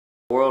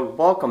world,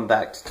 welcome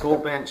back to Tool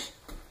Bench.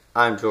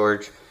 I'm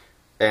George,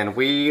 and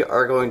we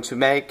are going to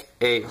make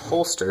a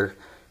holster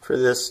for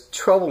this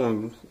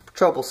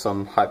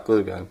troublesome hot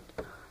glue gun.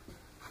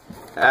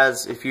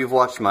 As if you've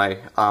watched my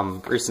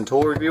recent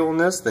tool review on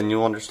this, then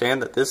you'll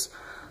understand that this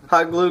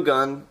hot glue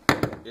gun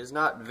is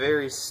not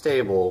very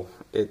stable.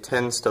 It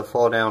tends to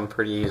fall down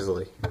pretty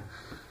easily,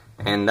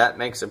 and that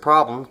makes a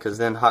problem because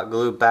then hot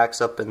glue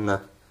backs up in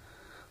the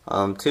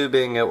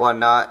tubing and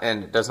whatnot,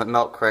 and it doesn't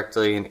melt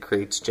correctly, and it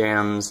creates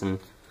jams. And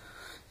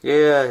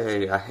yeah.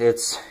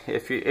 It's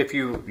if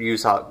you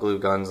use hot glue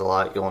guns a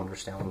lot, you'll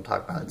understand what I'm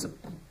talking about. It's a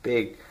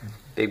big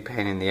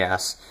pain in the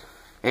ass.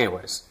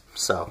 Anyways,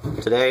 so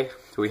today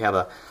we have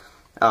a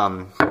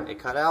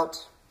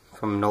cutout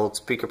from an old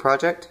speaker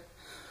project.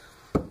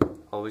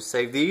 Always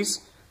save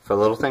these for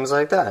little things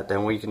like that.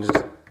 Then we can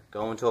just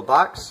go into a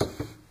box,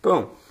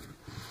 boom.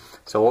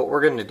 So what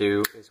we're going to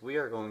do is we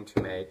are going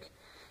to make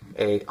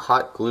a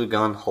hot glue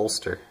gun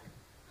holster.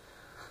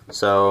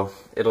 So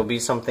it'll be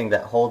something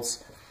that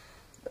holds,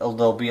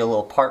 there'll be a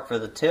little part for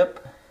the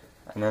tip,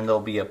 and then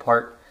there'll be a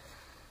part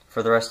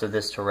for the rest of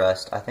this to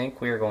rest. I think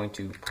we are going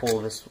to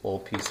pull this little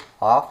piece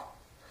off,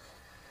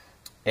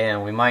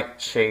 and we might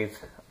shave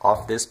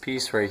off this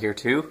piece right here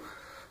too.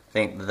 I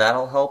think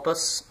that'll help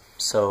us.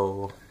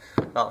 So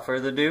without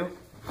further ado,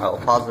 I'll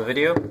pause the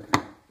video,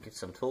 get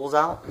some tools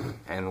out,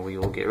 and we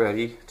will get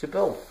ready to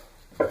build.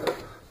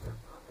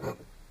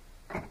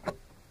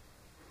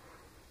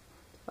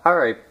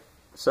 Alright,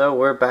 so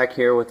we're back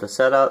here with the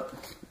setup,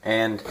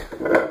 and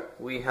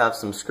we have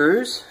some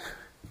screws,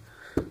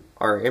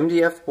 our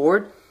MDF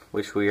board,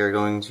 which we are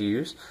going to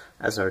use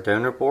as our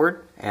donor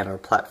board and our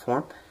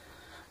platform,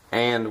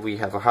 and we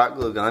have a hot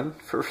glue gun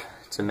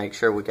to make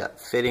sure we got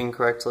fitting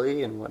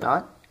correctly and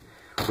whatnot.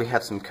 We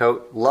have some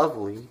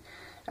lovely,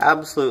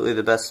 absolutely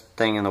the best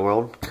thing in the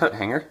world, coat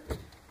hanger.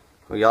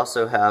 We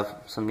also have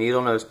some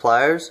needle nose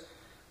pliers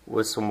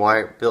with some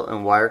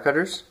built-in wire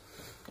cutters,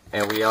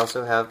 and we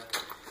also have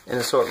an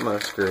assortment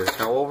of screws.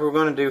 Now what we're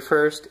going to do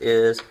first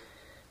is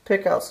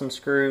pick out some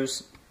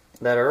screws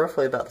that are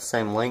roughly about the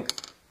same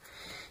length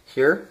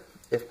here,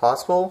 if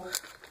possible,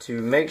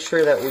 to make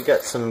sure that we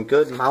got some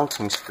good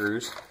mounting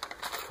screws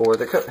for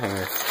the coat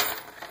hanger.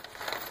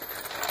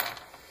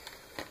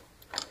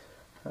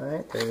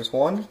 Alright, there's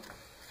one.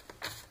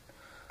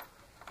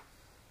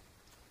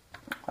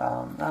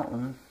 That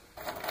one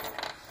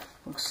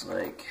looks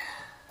like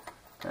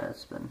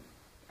there's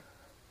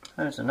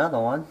another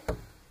one.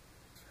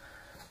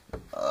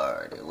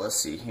 Alrighty, let's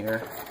see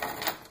here.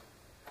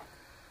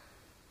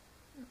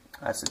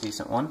 That's a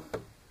decent one.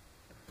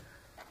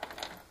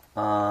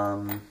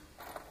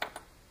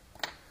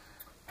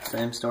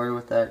 Same story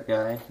with that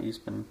guy.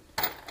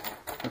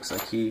 Looks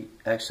like he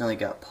accidentally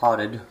got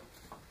potted.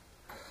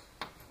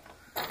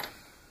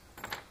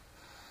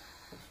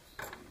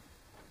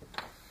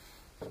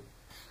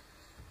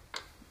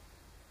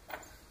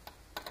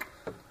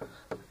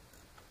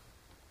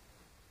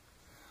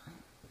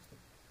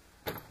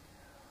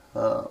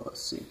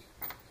 Let's see.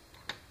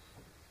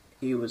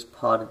 He was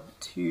potted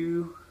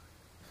too.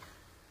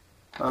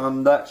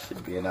 That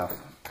should be enough.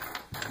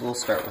 We'll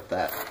start with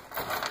that.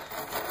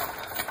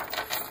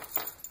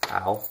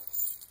 Ow.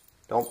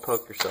 Don't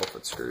poke yourself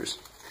with screws.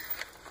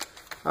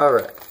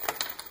 Alright.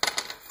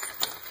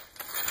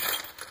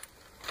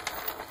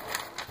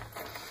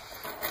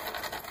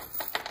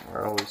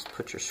 Always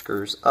put your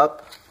screws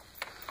up.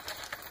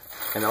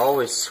 And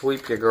always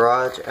sweep your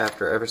garage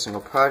after every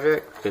single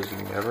project, because you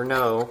never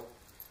know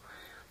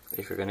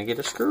if you're going to get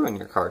a screw in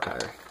your car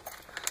tire.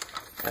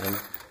 And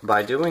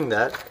by doing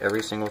that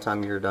every single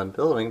time you're done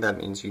building, that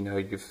means you know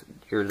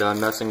you're done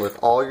messing with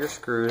all your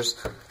screws,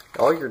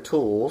 all your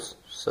tools,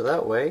 so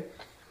that way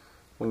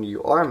when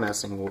you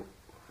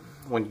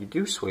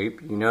do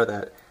sweep, you know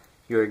that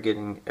you are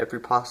getting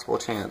every possible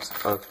chance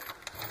of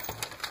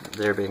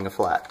there being a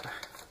flat.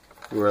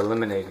 You are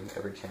eliminating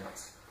every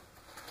chance.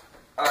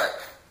 Alright,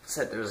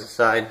 set those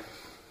aside.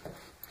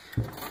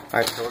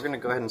 Alright, so we're going to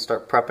go ahead and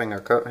start prepping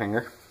our coat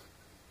hanger,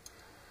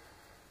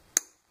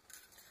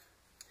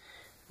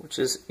 which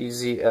is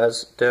easy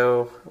as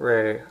do,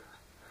 re,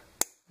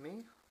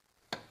 mi.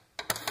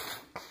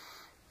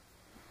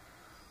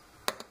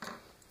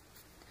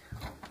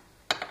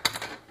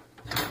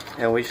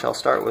 And we shall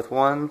start with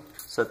one,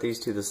 set these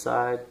to the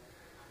side.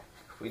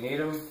 If we need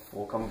them,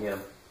 we'll come get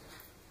them.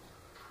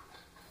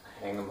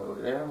 Hang them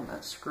over there on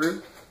that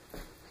screw.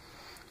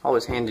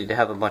 Always handy to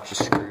have a bunch of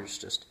screws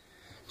just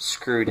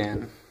screwed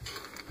in.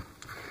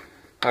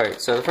 Alright,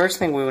 so the first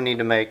thing we will need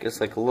to make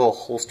is like a little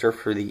holster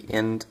for the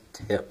end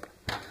tip.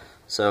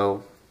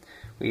 So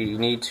we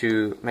need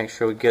to make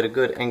sure we get a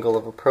good angle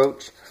of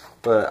approach,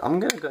 but I'm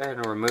going to go ahead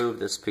and remove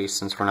this piece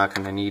since we're not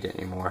going to need it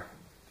anymore.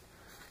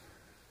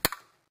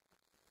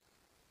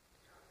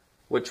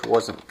 Which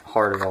wasn't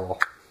hard at all.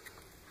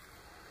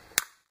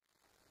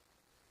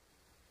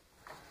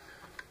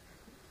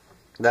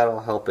 That'll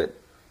help it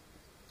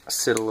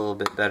sit a little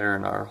bit better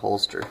in our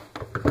holster.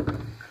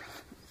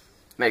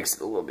 Makes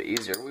it a little bit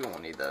easier. We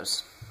won't need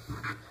those.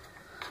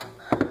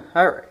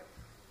 Alright.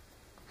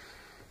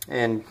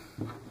 and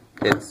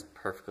it's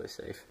perfectly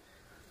safe.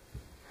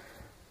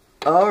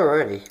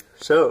 Alrighty,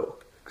 so,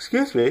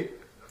 excuse me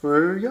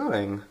for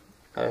yawning.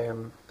 I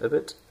am a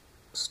bit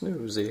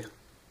snoozy.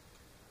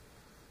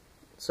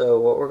 So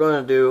what we're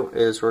going to do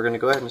is we're going to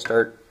go ahead and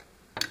start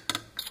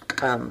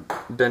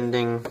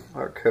bending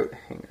our coat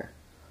hanger.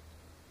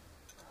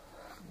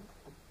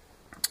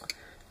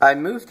 I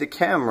moved the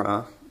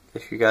camera,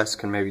 if you guys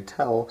can maybe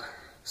tell,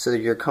 so that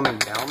you're coming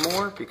down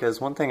more,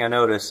 because one thing I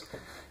noticed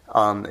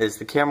is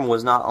the camera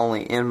was not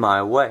only in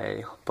my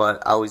way,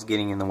 but I was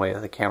getting in the way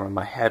of the camera.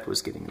 My head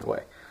was getting in the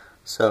way.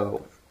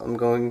 So I'm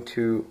going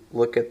to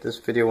look at this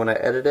video when I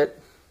edit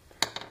it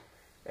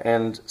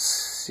and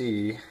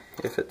see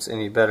if it's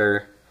any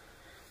better.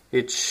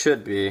 It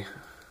should be.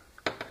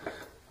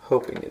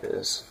 Hoping it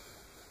is.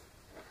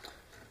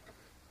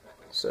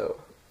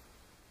 So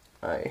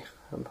I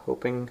am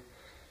hoping.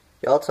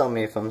 Y'all tell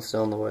me if I'm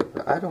still in the way,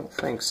 but I don't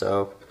think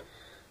so.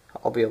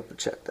 I'll be able to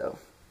check though.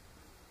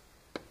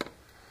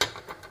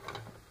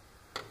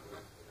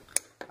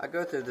 I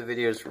go through the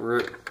videos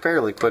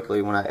fairly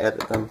quickly when I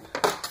edit them.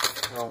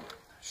 Well,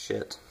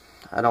 shit.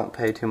 I don't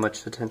pay too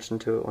much attention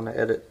to it when I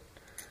edit.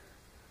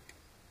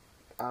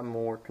 I'm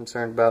more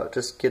concerned about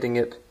just getting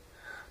it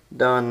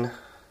done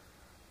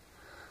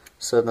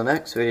so the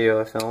next video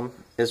I film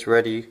is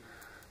ready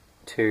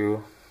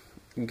to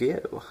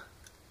go.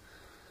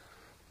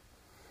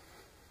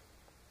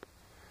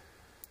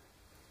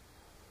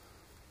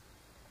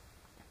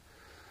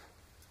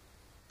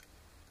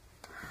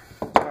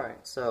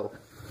 Alright, so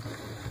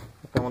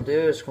what I'm going to do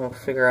is going to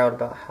figure out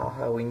about how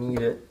high we need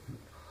it.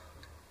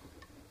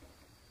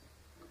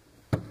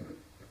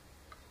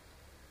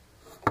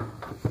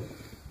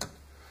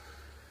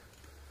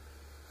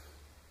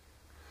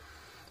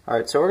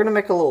 Alright, so we're going to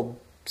make a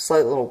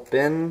slight little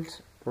bend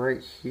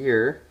right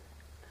here.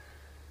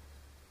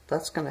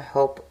 That's going to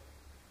help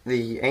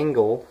the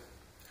angle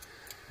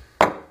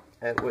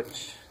at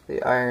which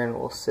the iron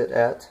will sit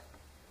at.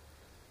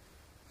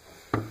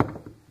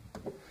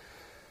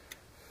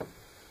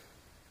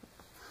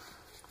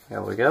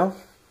 There we go.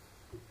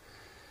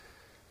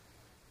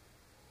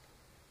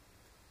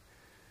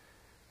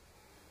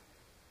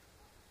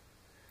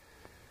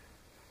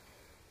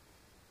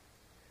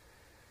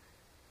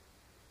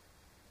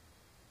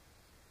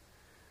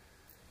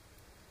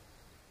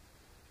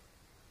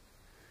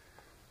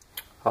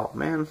 Oh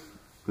man,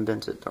 I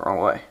bent it the wrong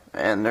way.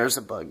 And there's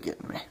a bug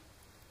getting me.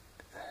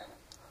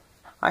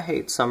 I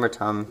hate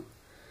summertime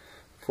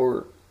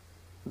for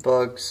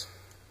bugs.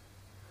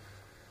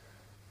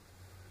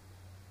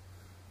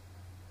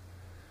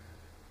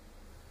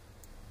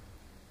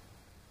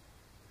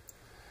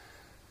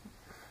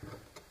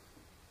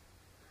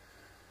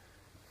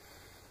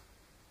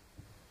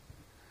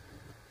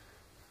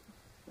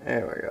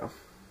 There we go.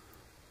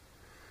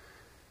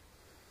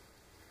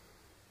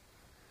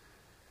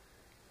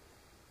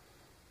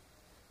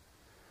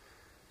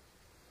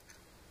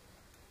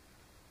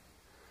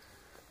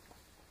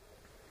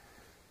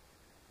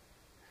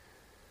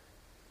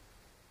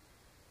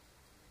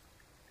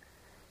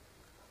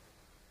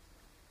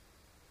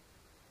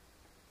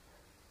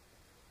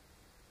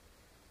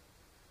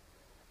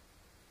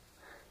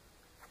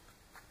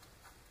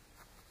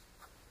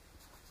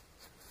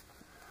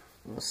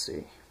 Let's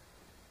see.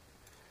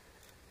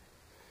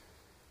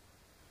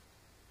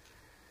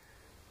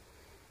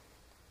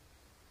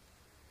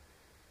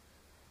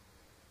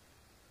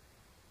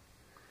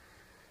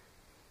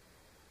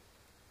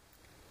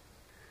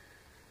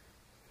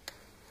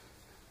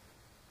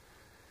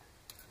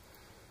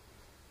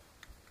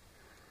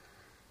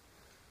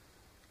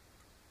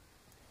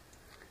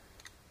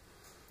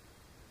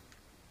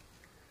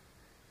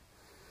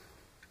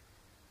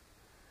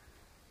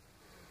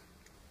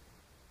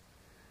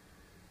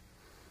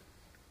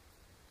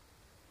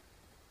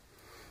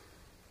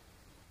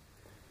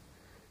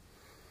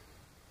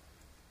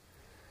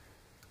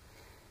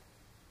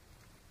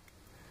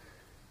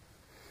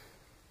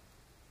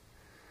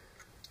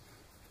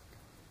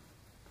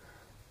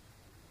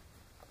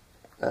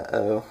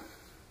 Uh-oh.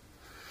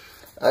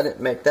 I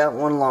didn't make that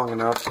one long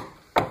enough.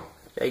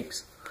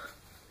 Yikes.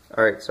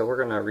 Alright, so we're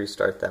going to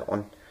restart that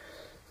one.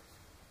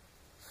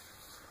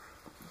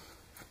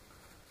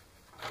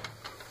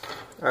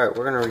 Alright,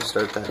 we're going to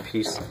restart that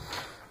piece.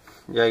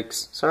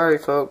 Yikes. Sorry,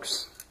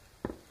 folks.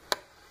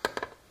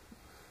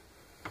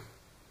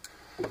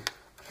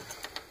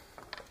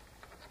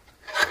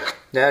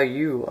 Now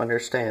you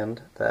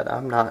understand that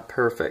I'm not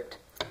perfect.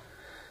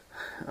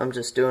 I'm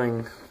just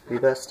doing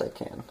the best I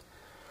can.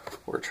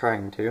 We're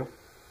trying to.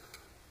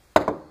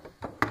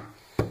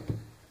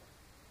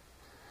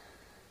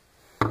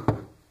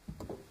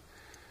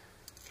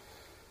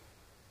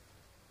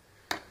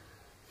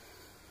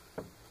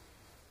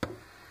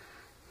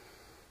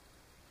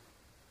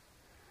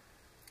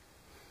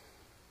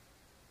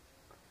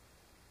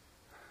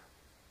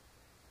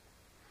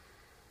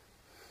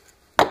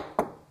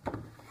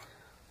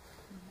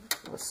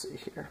 Let's see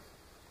here.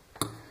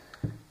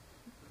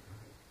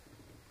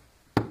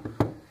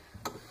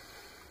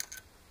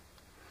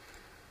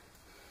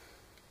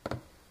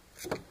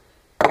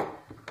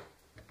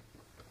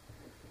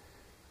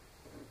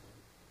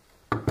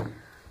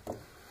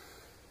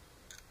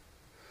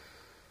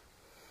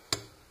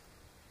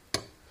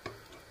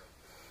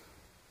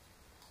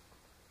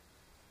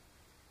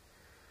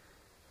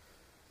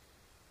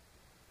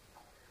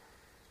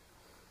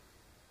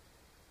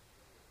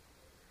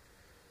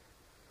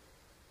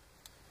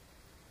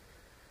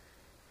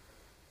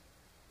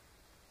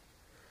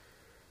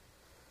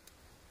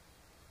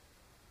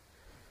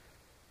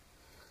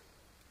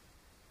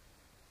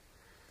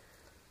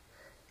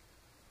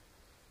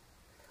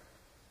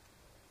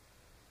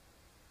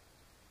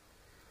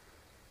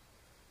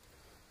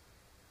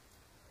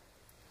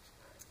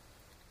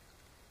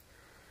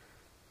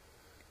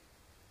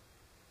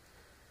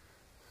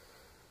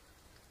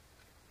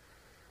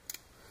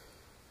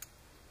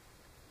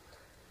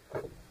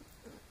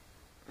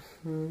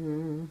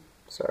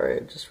 Sorry, I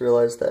just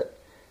realized that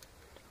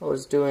I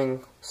was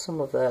doing some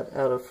of that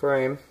out of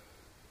frame.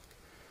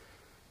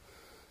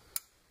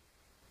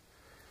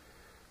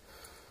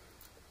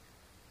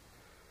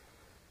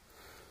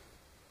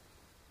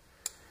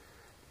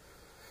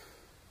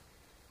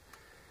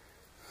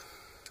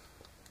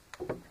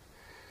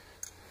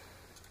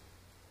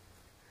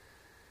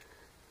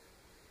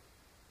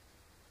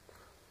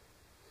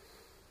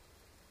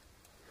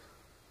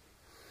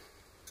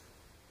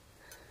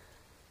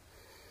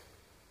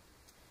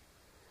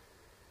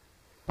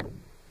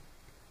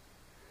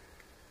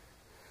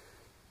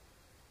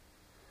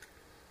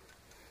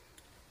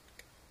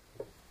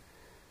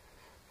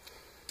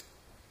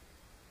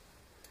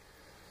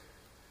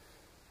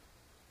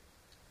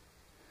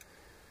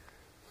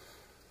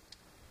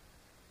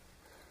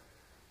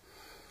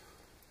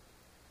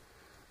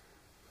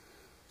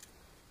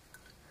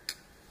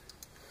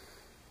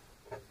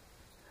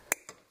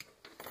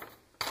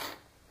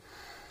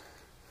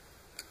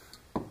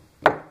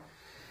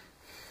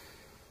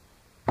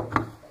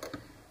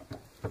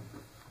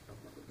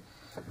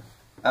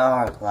 Oh,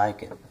 I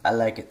like it. I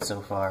like it so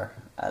far.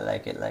 I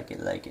like it, like it,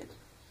 like it.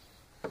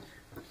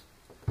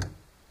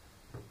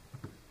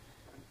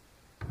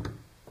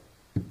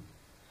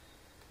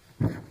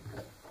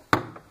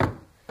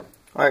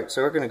 Alright,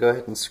 so we're going to go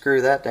ahead and screw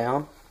that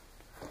down.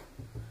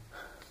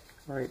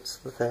 Right,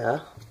 so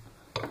there.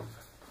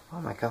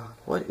 Oh my god,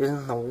 what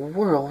in the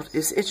world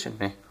is itching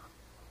me?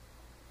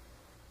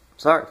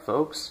 Sorry,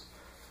 folks.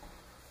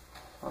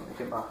 Let me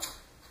get my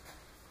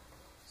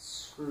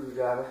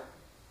screwdriver.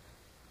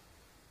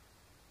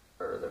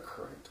 Or the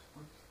correct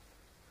one.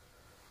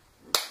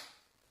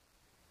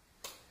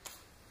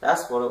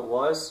 That's what it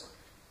was.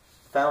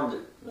 Found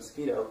it.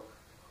 Mosquito.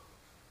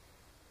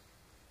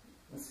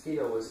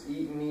 Mosquito was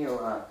eating me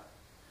alive.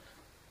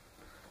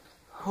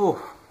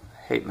 Whew.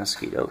 I hate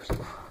mosquitoes.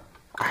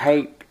 I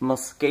hate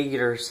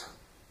mosquitoes.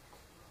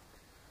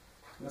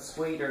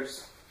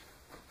 Mosquitoes.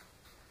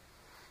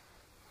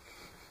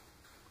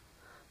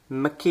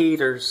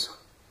 Mosquitoes.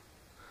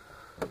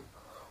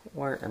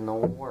 Where in the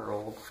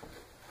world?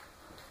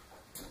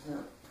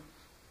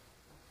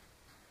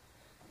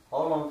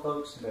 Hold on,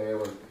 folks. Bear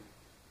with me.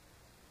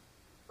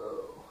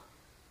 Oh.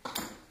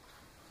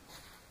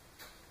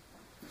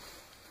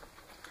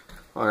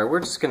 Alright, we're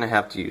just going to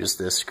have to use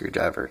this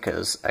screwdriver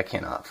because I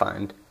cannot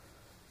find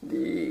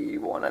the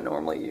one I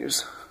normally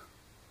use.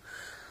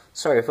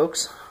 Sorry,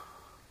 folks.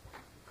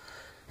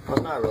 Well,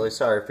 it's not really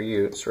sorry for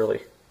you. It's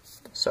really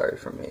sorry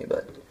for me,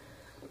 but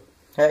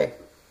hey.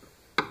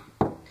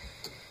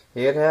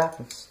 It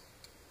happens.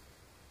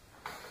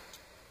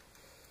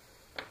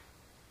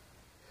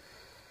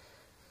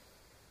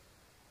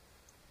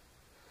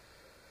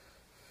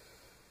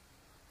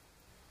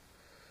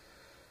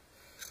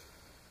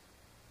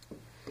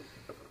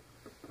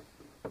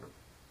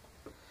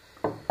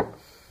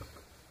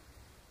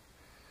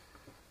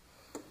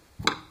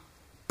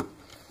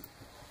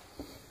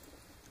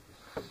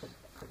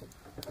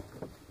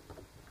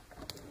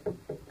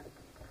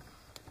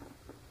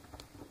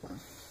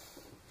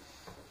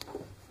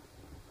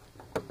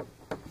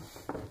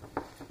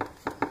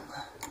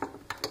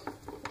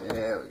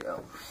 There we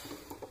go.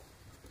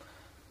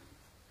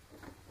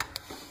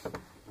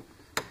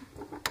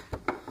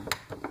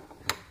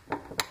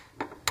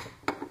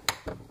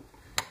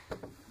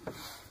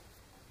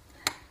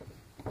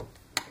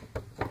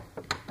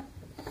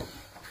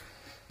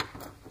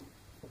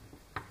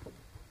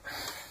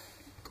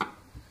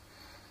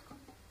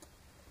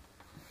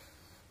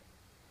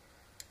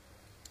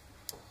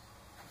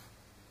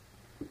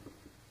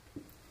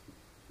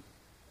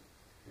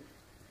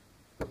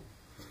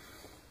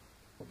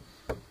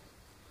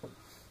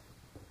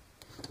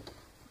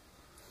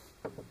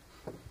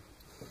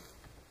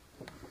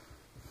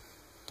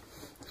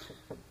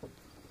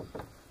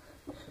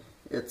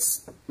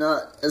 It's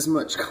not as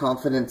much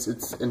confidence,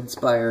 it's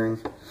inspiring.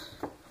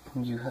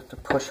 You have to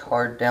push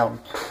hard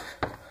down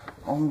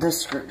on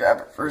this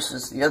screwdriver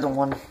versus the other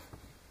one.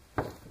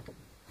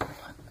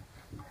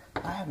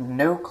 I have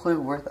no clue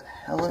where the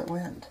hell it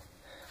went.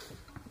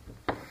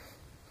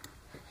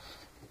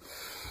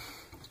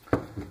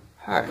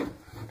 Alright,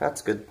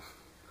 that's good.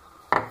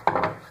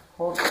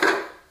 Hold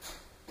on.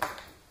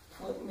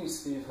 Let me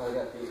see if I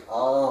got the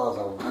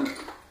other one.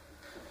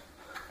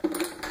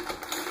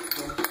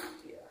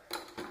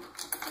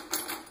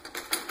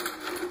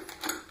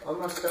 All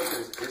my stuff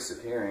is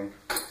disappearing.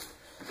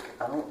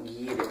 I don't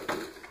get it.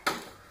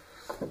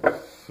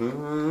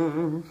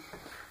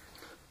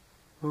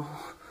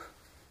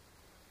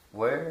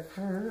 Where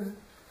the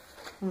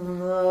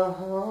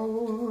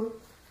hell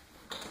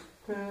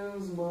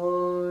is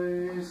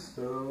my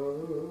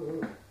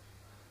stuff?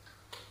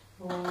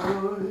 I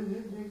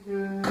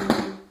can't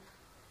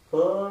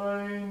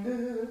find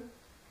it.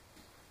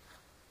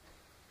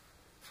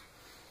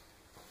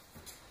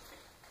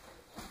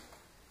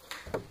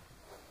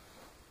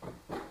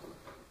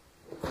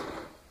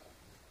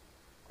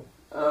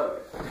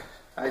 Alright,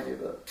 I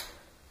give up.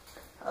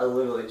 I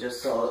literally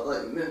just saw it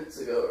like minutes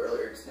ago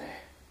earlier today.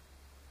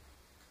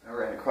 I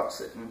ran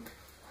across it and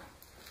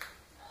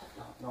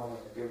I don't know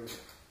what to do with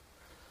it.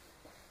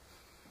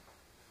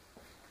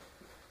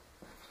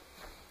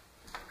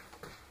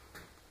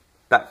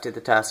 Back to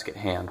the task at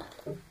hand.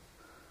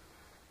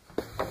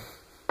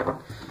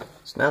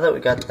 So now that we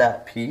got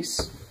that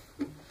piece,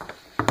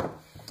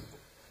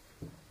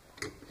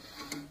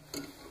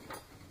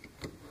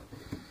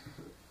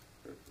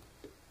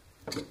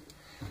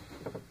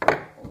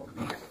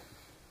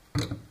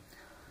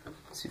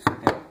 see if we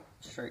can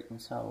straighten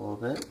this out a little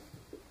bit.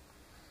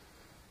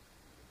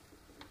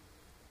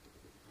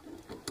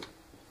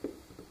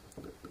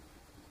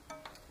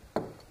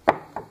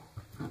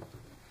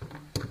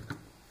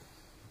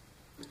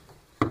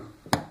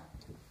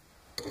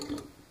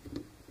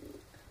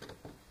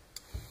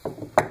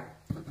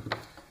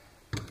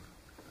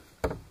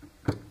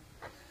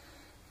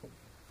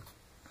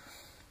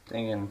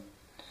 Thinking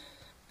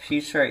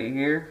piece right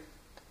here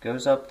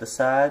goes up the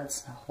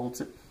sides, holds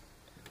it.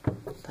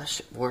 That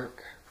should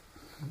work.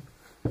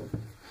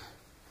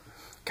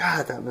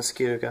 God, that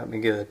mosquito got me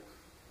good.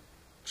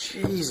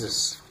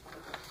 Jesus.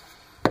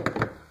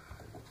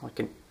 Like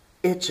an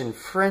itching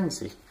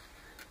frenzy.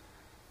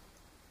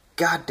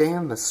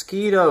 Goddamn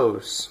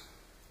mosquitoes.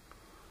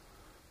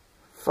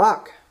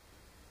 Fuck.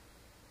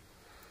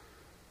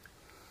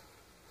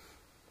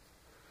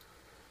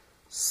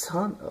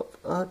 Son of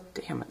a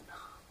damn it.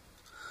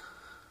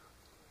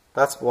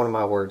 That's one of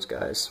my words,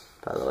 guys,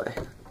 by the way.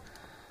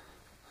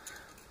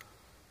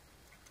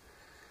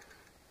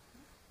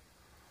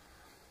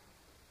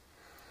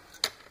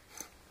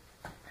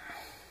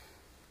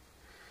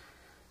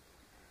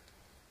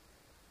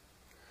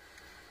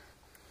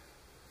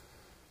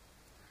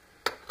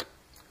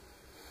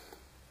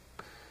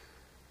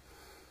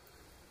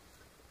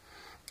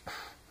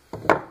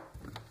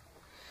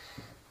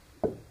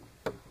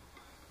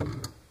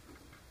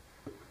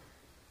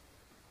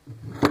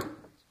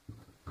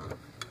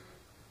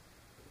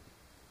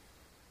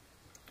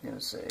 I'm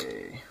gonna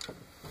say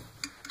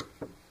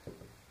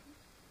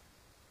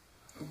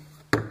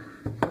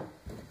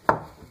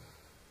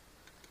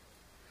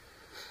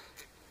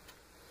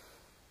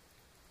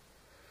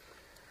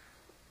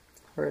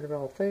right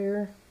about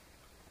there.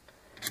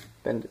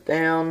 Bend it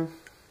down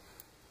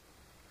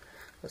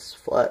as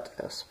flat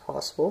as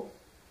possible.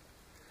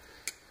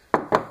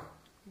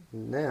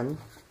 And then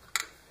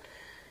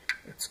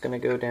it's gonna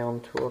go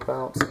down to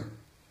about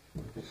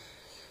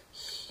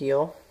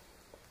here.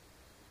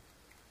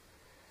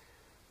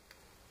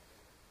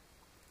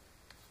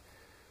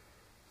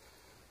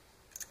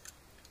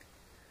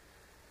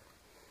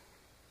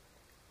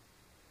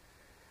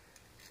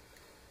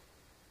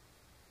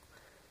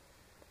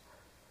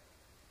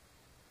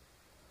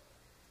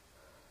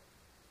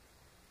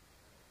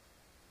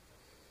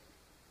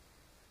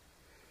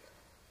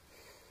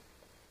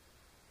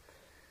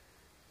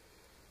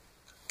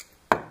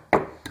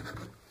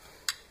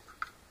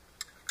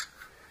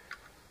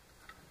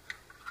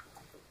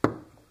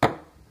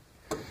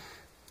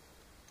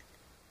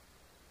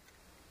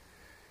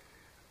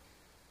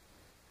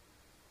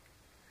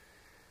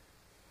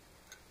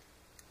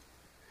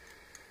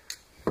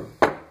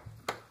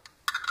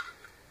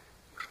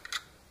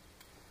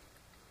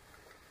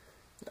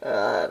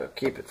 It'll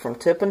keep it from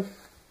tipping.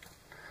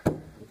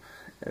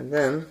 And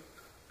then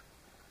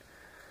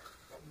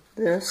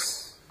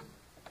this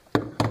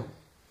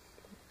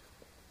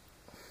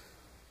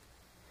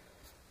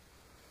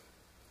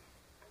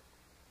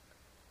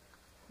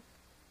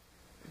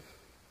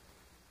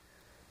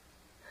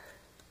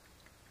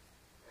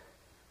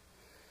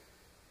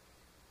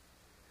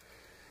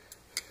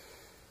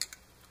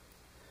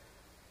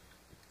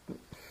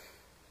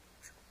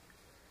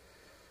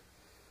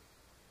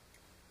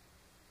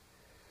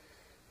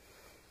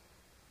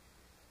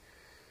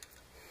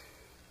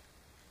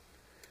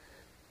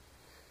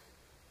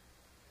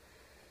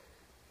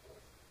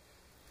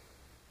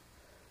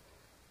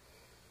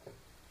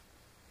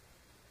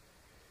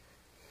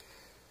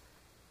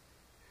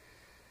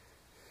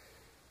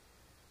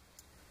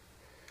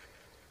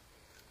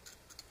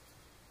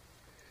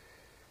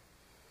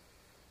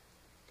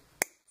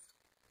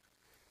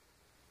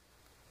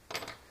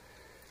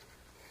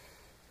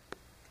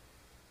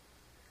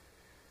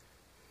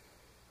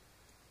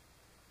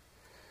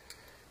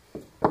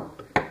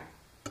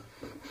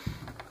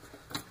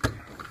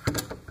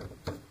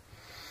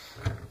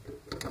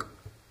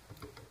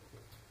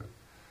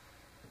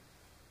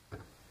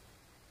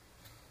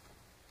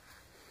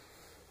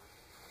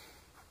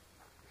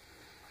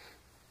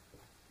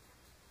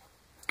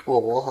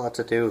what we'll have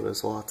to do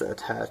is we'll have to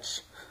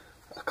attach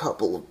a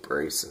couple of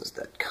braces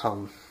that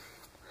come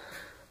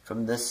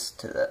from this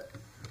to that.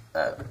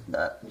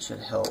 That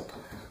should help.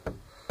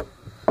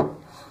 But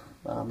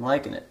I'm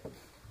liking it.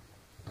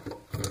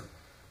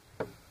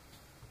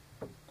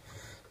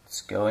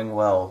 It's going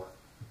well.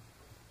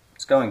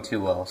 It's going too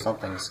well.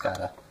 Something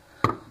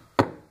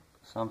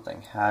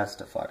has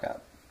to fuck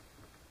up.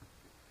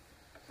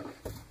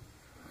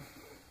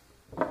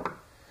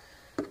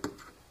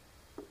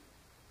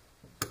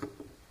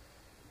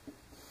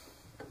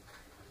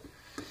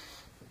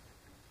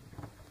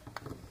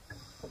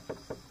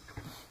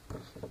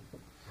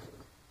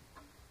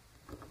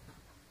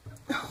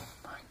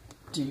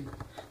 Dear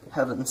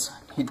heavens,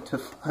 I need to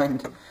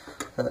find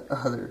that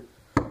other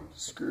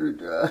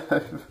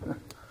screwdriver.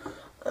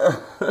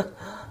 I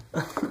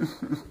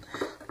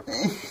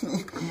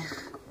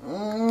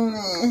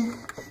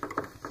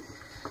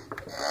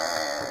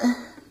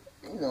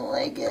don't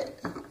like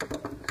it.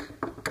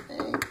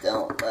 I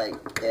don't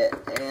like it,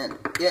 and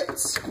it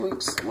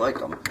squeaks like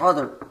a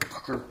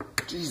motherfucker.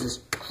 Jesus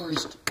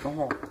Christ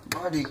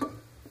almighty.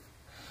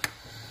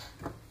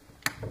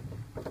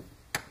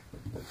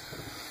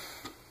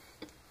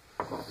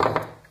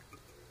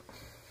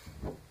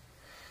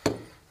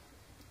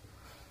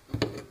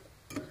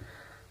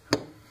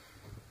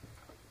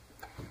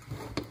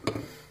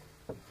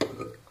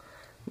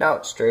 Now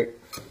it's straight.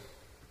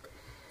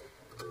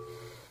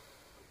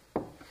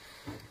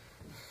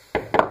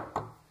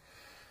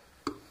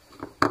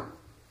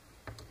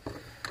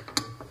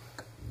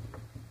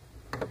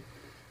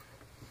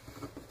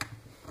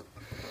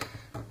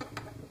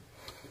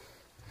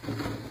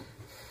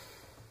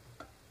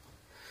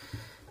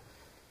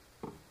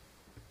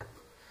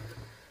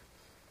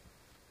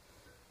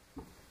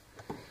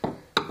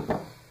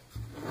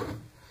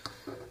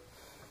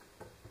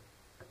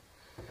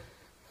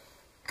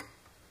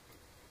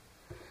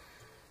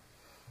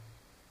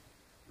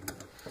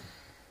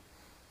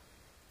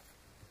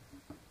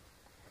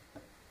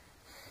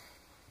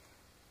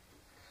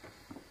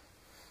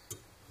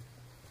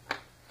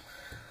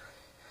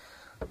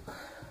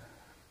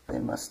 They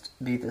must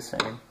be the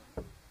same.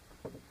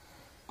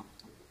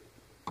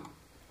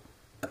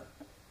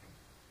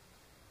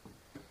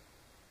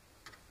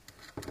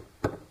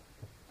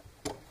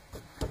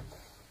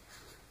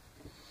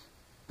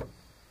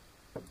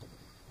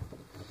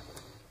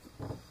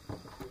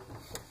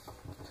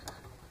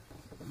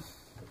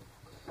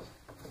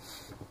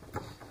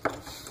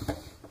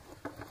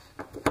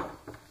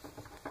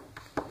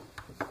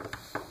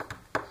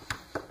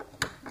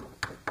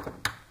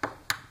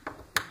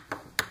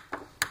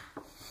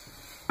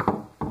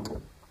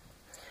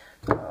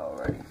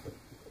 Alrighty.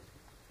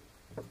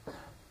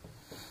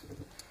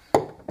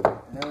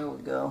 There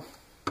we go.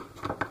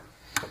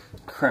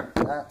 Crimp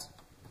that.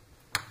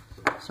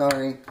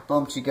 Sorry,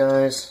 bumped you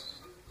guys.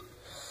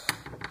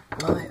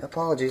 My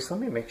apologies. Let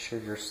me make sure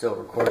you're still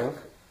recording.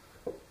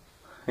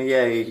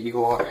 Yeah,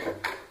 you are.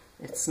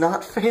 It's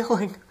not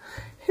failing.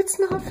 It's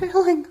not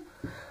failing.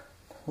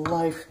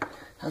 Life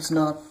has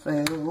not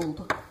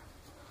failed.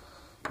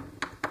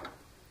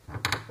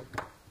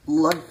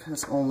 Life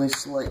has only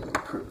slightly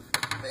proved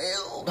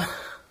failed.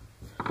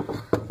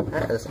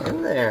 That is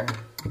in there.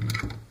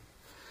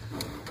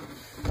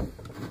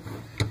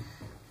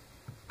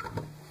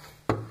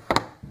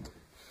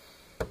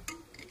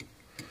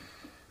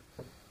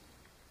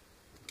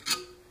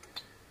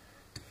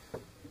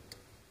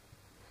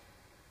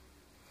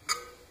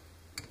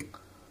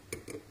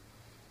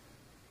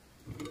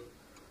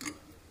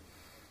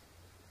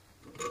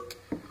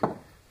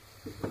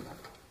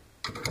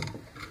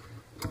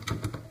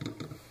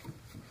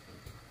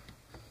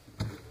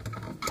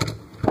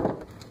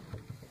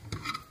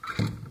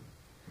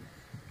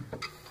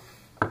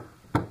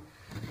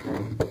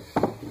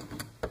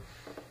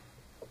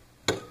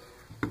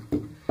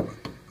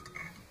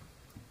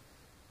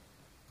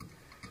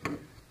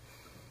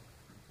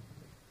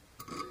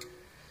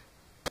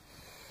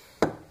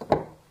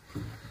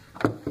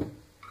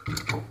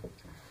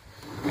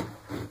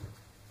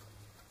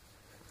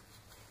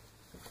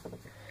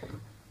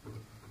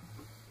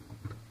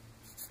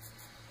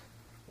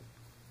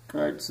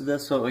 Alright, so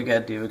that's what we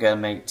gotta do. We gotta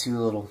make two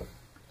little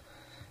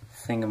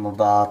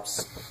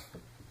thingamabobs.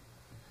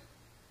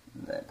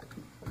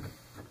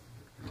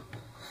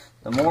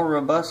 The more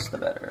robust, the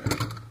better.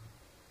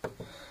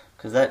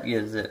 Because that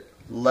gives it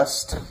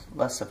less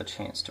of a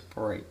chance to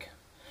break.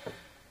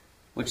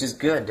 Which is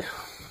good.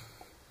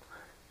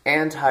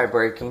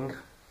 Anti-breaking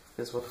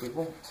is what we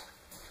want.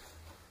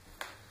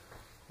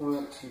 We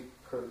want to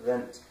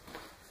prevent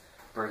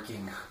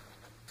breaking.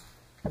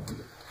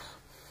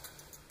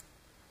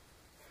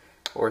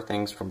 Or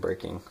things from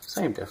breaking.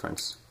 Same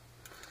difference.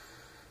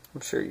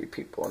 I'm sure you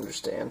people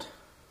understand.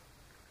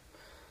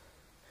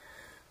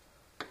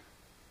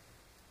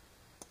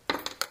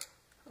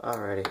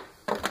 Alrighty.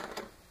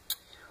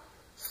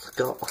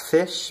 Got a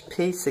fish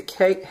piece of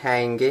cake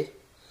hangy.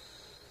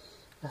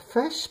 A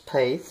fresh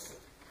piece.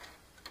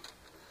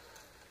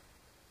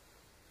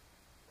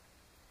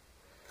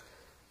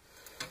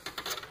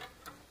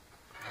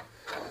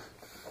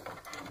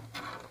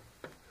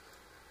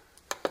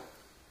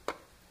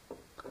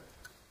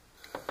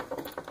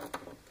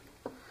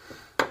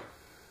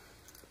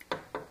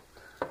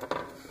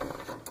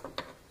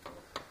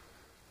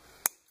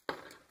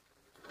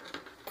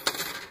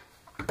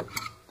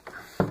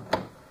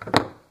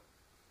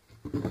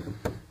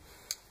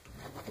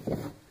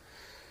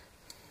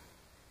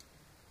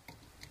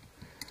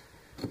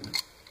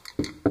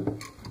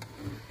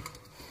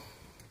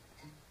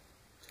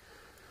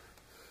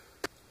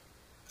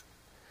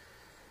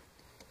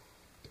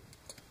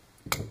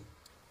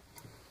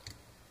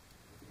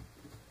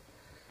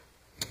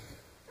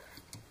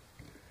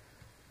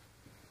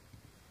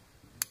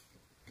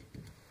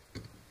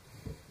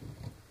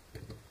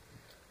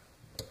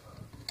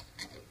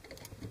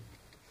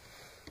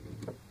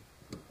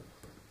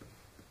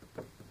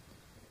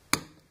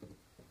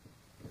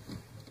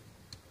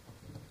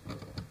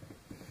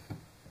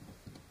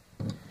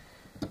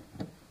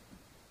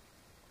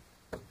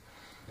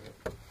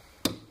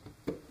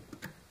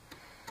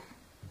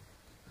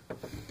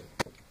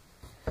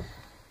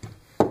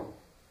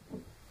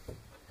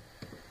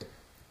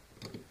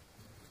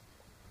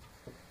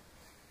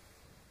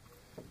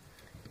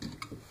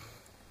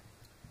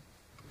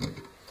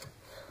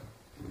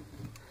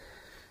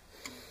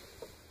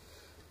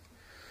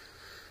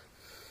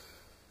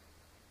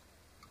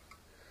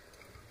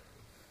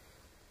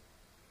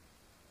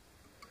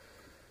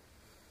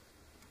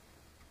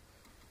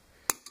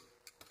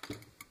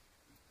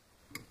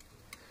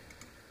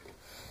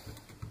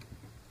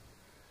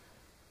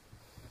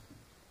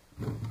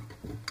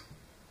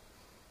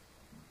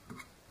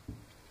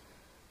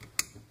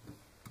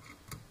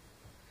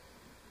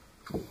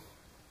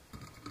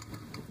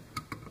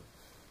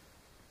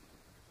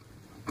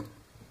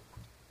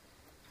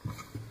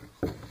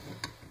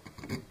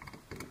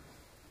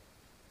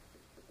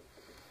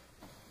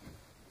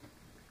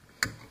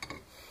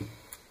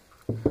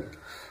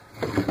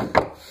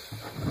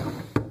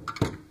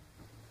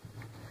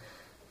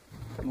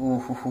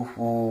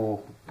 Ooh,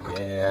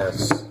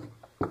 yes.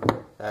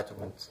 That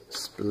went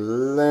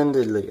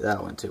splendidly.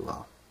 That went too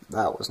well.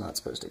 That was not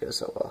supposed to go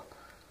so well.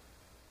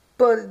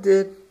 But it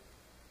did.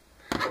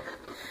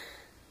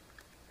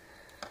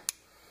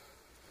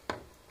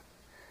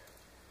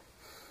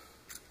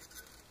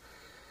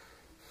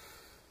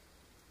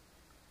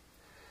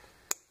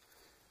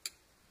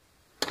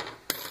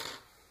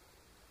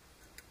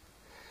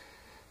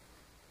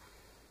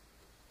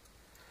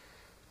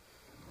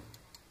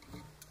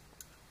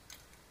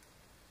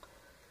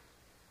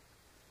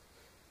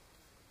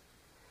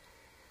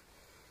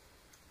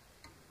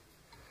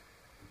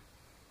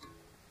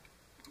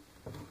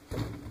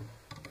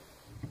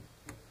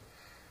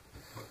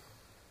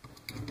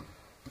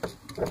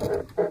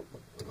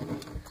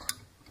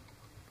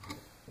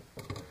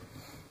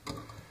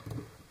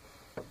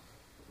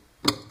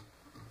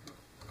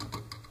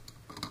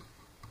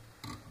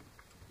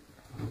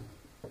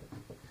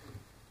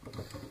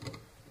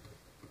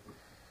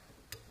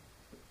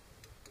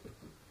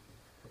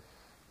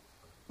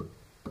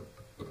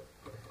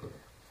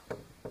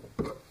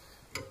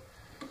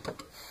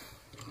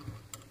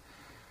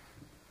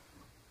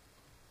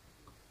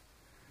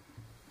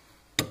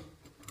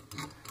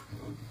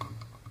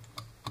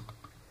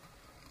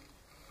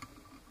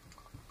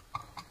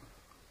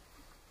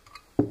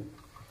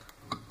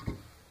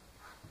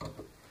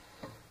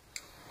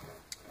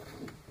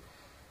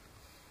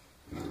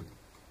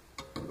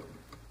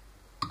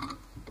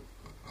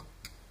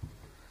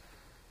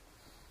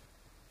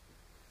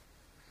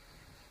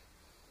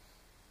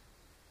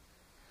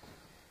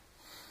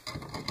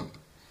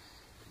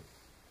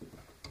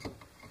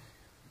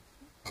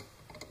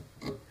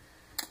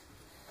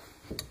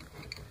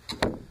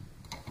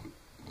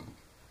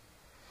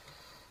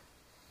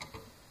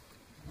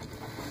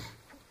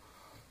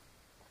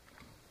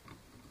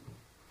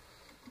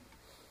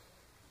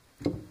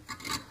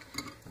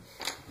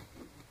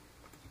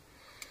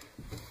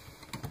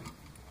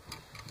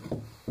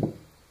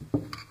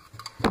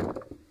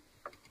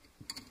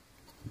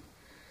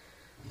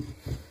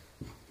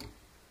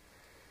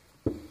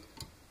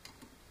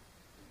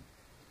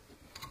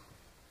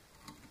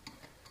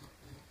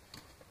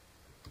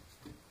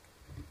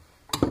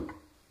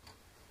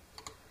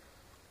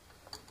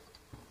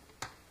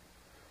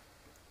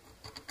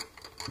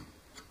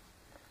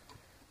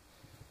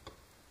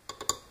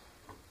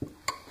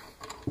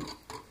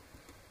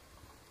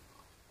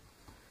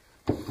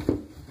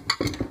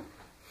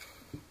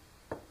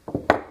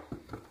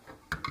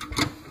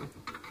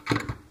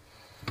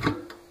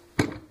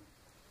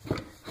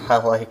 I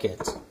like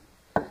it.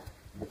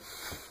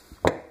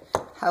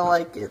 I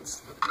like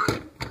it.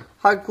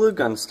 Hot glue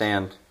gun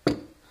stand.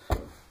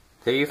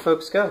 There you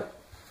folks go.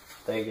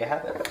 There you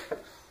have it.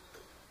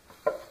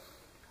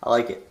 I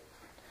like it.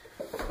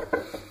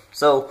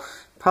 So,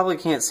 probably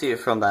can't see it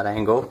from that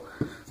angle,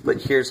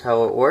 but here's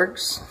how it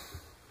works.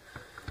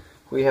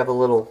 We have a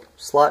little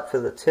slot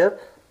for the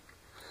tip.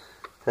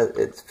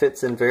 It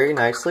fits in very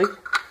nicely.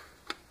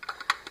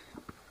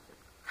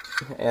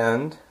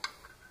 And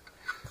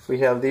we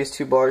have these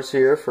two bars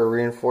here for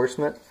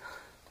reinforcement.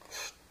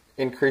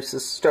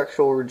 Increases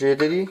structural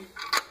rigidity.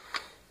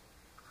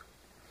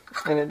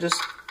 And it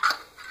just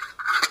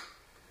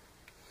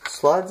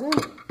slides in.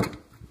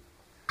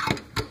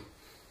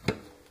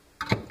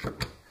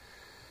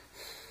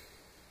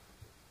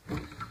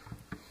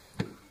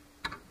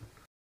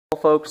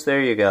 Well, folks,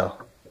 there you go.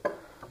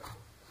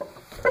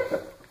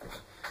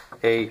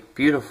 A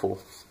beautiful,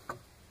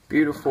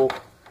 beautiful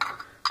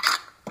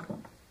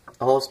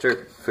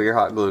holster for your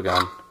hot glue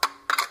gun.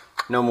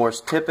 No more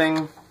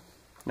tipping,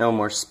 no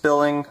more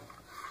spilling,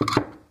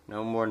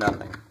 no more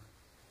nothing.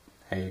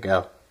 There you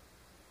go.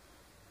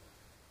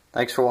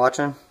 Thanks for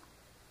watching.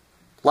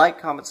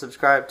 Like, comment,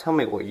 subscribe. Tell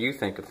me what you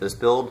think of this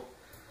build.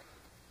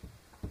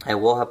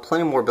 And we'll have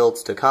plenty more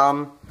builds to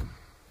come.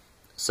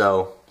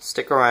 So,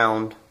 stick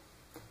around.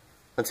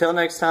 Until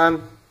next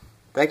time,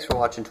 thanks for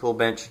watching Tool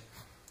Bench.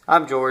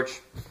 I'm George,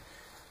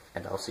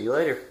 and I'll see you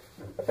later.